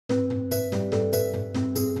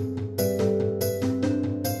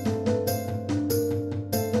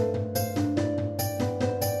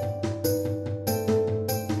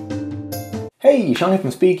Hey, Sheng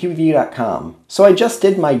from SpeedCubeView.com. So I just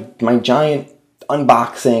did my giant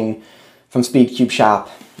unboxing from SpeedCube Shop,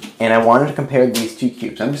 and I wanted to compare these two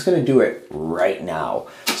cubes. I'm just going to do it right now.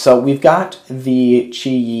 So we've got the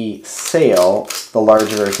QiYi Sail, the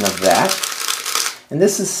larger version of that, and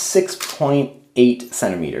this is 6.8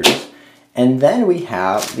 centimeters. And then we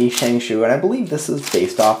have the ShengShou, and I believe this is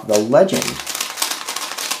based off the Legend.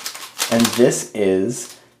 And this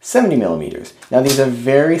is 70 millimeters. Now these are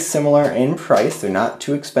very similar in price, they're not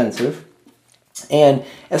too expensive. And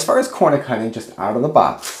as far as corner cutting, just out of the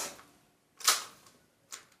box,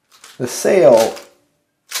 the Sail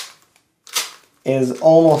is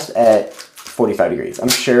almost at 45 degrees. I'm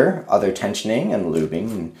sure other tensioning and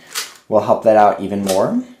lubing will help that out even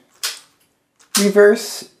more.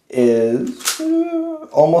 Reverse is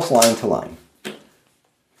almost line to line.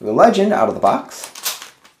 For the Legend, out of the box,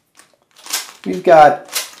 we've got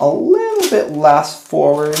a little bit less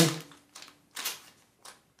forward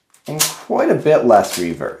and quite a bit less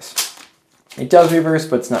reverse. It does reverse,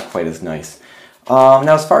 but it's not quite as nice.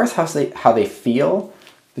 Now, as far as how they feel,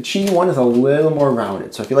 the QiYi one is a little more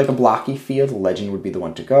rounded. So if you like a blocky feel, the Legend would be the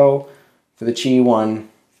one to go. For the QiYi one,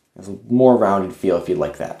 there's a more rounded feel if you'd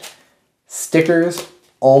like that. Stickers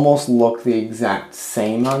almost look the exact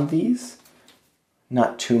same on these.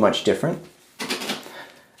 Not too much different.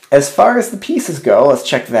 As far as the pieces go, let's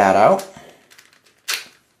check that out.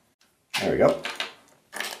 There we go.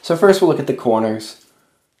 So first we'll look at the corners.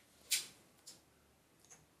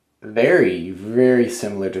 Very, very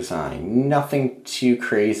similar design. Nothing too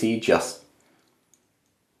crazy, just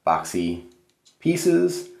boxy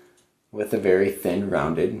pieces with a very thin,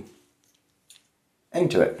 rounded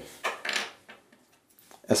end to it.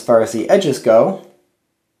 As far as the edges go,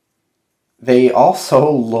 they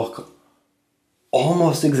also look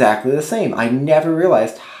almost exactly the same. I never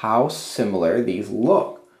realized how similar these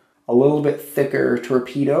look. A little bit thicker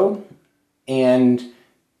torpedo, and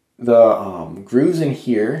the grooves in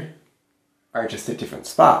here are just at different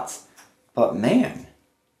spots. But man,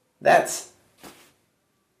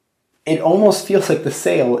 it almost feels like the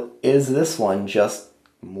Sail is this one, just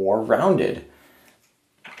more rounded.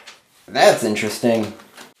 That's interesting.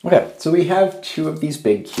 Okay, so we have two of these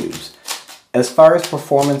big cubes. As far as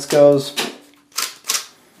performance goes,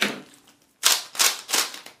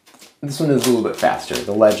 this one is a little bit faster.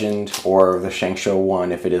 The Legend, or the ShengShou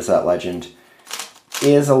one, if it is that Legend,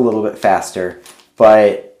 is a little bit faster,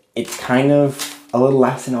 but it's kind of a little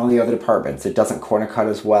less in all the other departments. It doesn't corner cut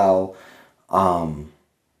as well.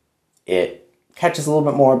 It catches a little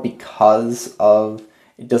bit more because of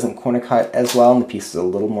it doesn't corner cut as well, and the piece is a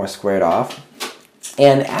little more squared off.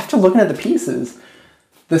 And after looking at the pieces,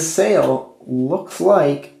 the Sail looks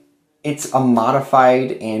like it's a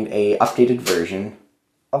modified and a updated version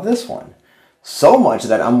of this one. So much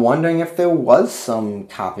that I'm wondering if there was some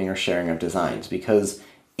copying or sharing of designs, because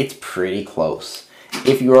it's pretty close.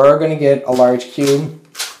 If you are going to get a large cube,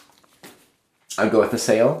 I'd go with the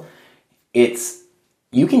Sail.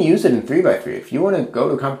 You can use it in 3x3. If you want to go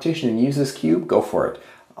to a competition and use this cube, go for it.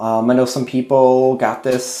 I know some people got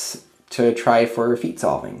this to try for feat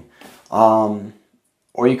solving.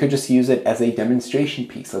 Or you could just use it as a demonstration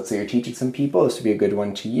piece. Let's say you're teaching some people, this would be a good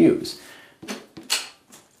one to use.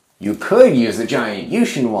 You could use the giant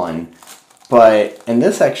Yushin one, and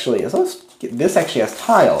this actually has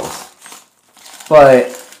tiles,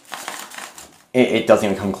 but it doesn't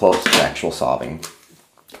even come close to actual solving.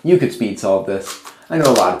 You could speed solve this. I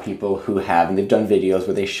know a lot of people who have, and they've done videos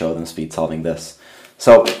where they show them speed solving this.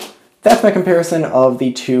 So that's my comparison of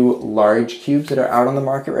the two large cubes that are out on the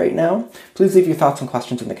market right now. Please leave your thoughts and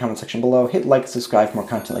questions in the comment section below. Hit like, subscribe for more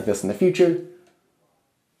content like this in the future.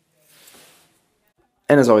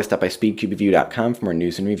 And as always, stop by SpeedCubeView.com for more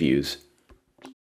news and reviews.